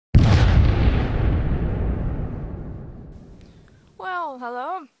Well,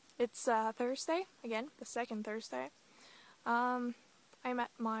 hello. It's Thursday, again, the second Thursday. I'm at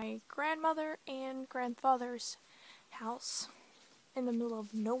my grandmother and grandfather's house in the middle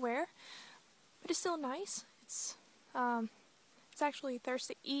of nowhere, but it's still nice. It's actually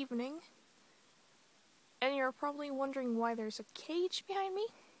Thursday evening, and you're probably wondering why there's a cage behind me,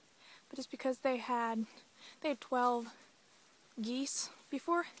 but it's because they had 12 geese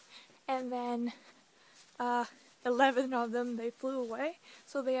before, and then 11 of them, they flew away,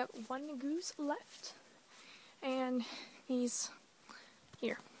 so they have one goose left, and he's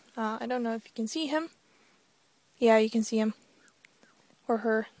here. I don't know if you can see him. Yeah, you can see him. Or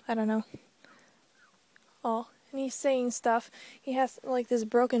her, I don't know. Oh, and he's saying stuff. He has like this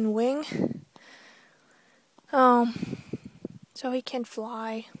broken wing. So he can't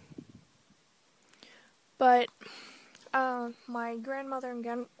fly. But my grandmother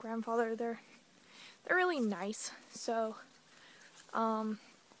and grandfather, they're really nice, so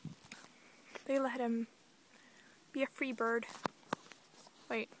they let him be a free bird.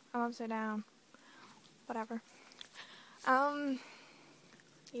 Wait, I'm upside down. Whatever.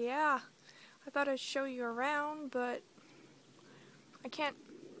 Yeah, I thought I'd show you around, but I can't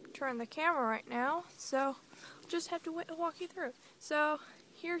turn the camera right now, so I'll just have to walk you through. So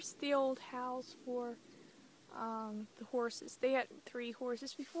here's the old house for the horses. They had 3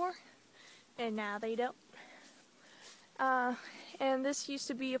 horses before, and now they don't. And this used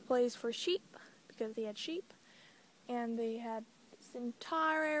to be a place for sheep, because they had sheep, and they had this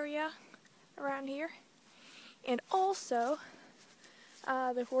entire area around here. And also,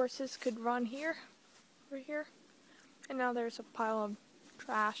 the horses could run here, over here, and now there's a pile of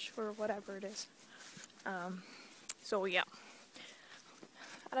trash or whatever it is. So yeah,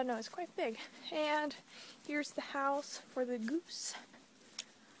 I don't know, it's quite big. And here's the house for the goose.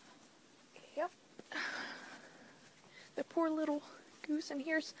 Yep. The poor little goose, and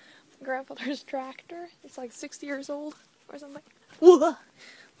here's my grandfather's tractor. It's like 60 years old or something. Whoa!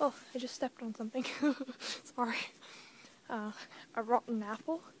 Oh, I just stepped on something. Sorry. A rotten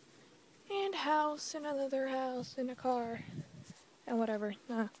apple, and house, and another house, and a car, and whatever.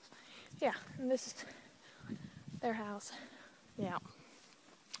 Yeah, and this is their house. Yeah.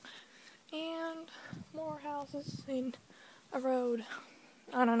 And more houses in a road.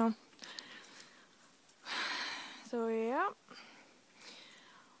 I don't know. So yeah,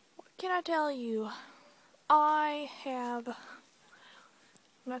 what can I tell you? I have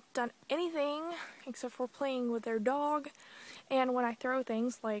not done anything except for playing with their dog, and when I throw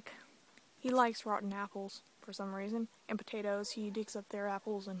things, like, he likes rotten apples for some reason, and potatoes, he digs up their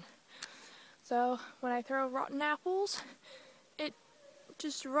apples, and so when I throw rotten apples, it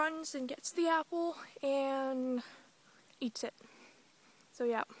just runs and gets the apple and eats it. So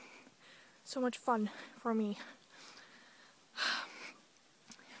yeah, so much fun for me.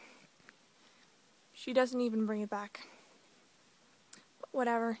 She doesn't even bring it back. But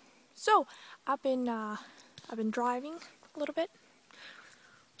whatever. So I've been driving a little bit.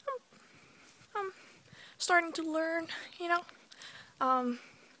 I'm starting to learn, you know.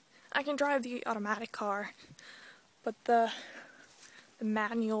 I can drive the automatic car, but the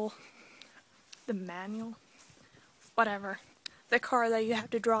manual, whatever, the car that you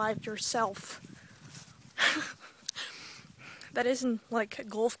have to drive yourself. That isn't like a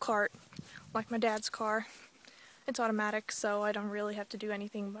golf cart, like my dad's car. It's automatic, so I don't really have to do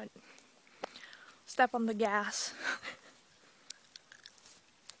anything but step on the gas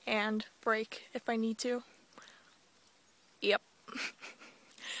and brake if I need to. Yep.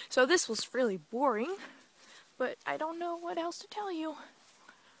 So this was really boring, but I don't know what else to tell you.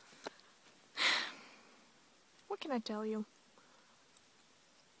 What can I tell you?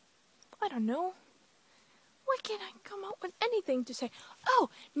 I don't know. Why can't I come up with anything to say? Oh,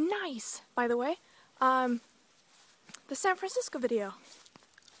 nice! By the way, the San Francisco video.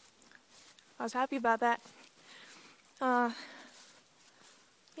 I was happy about that. Yeah.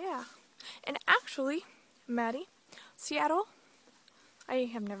 And actually, Maddie, Seattle, I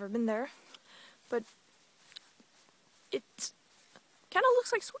have never been there, but it kind of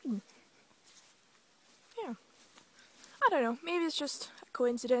looks like Sweden. Yeah. I don't know, maybe it's just a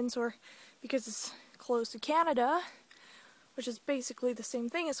coincidence, or because it's close to Canada, which is basically the same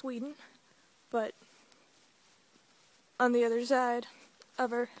thing as Sweden, but on the other side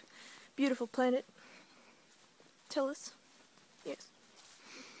of our beautiful planet, Tillis. Yes.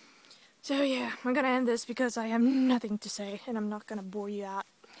 So yeah, I'm gonna end this because I have nothing to say, and I'm not gonna bore you out.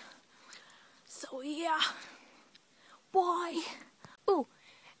 So yeah, bye! Ooh,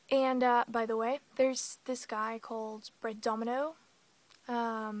 and by the way, there's this guy called Bread Domino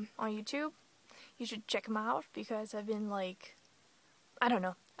on YouTube. You should check him out, because I've been like I don't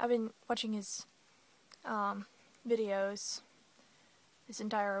know. I've been watching his videos this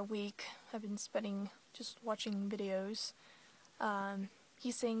entire week. I've been spending just watching videos.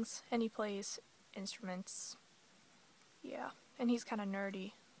 He sings and he plays instruments. Yeah, and he's kind of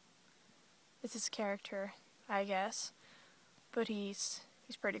nerdy. It's his character, I guess. But he's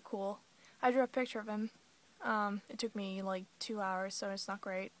pretty cool. I drew a picture of him. It took me like 2 hours, so it's not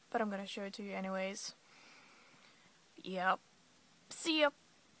great. But I'm gonna show it to you anyways. Yep. See ya!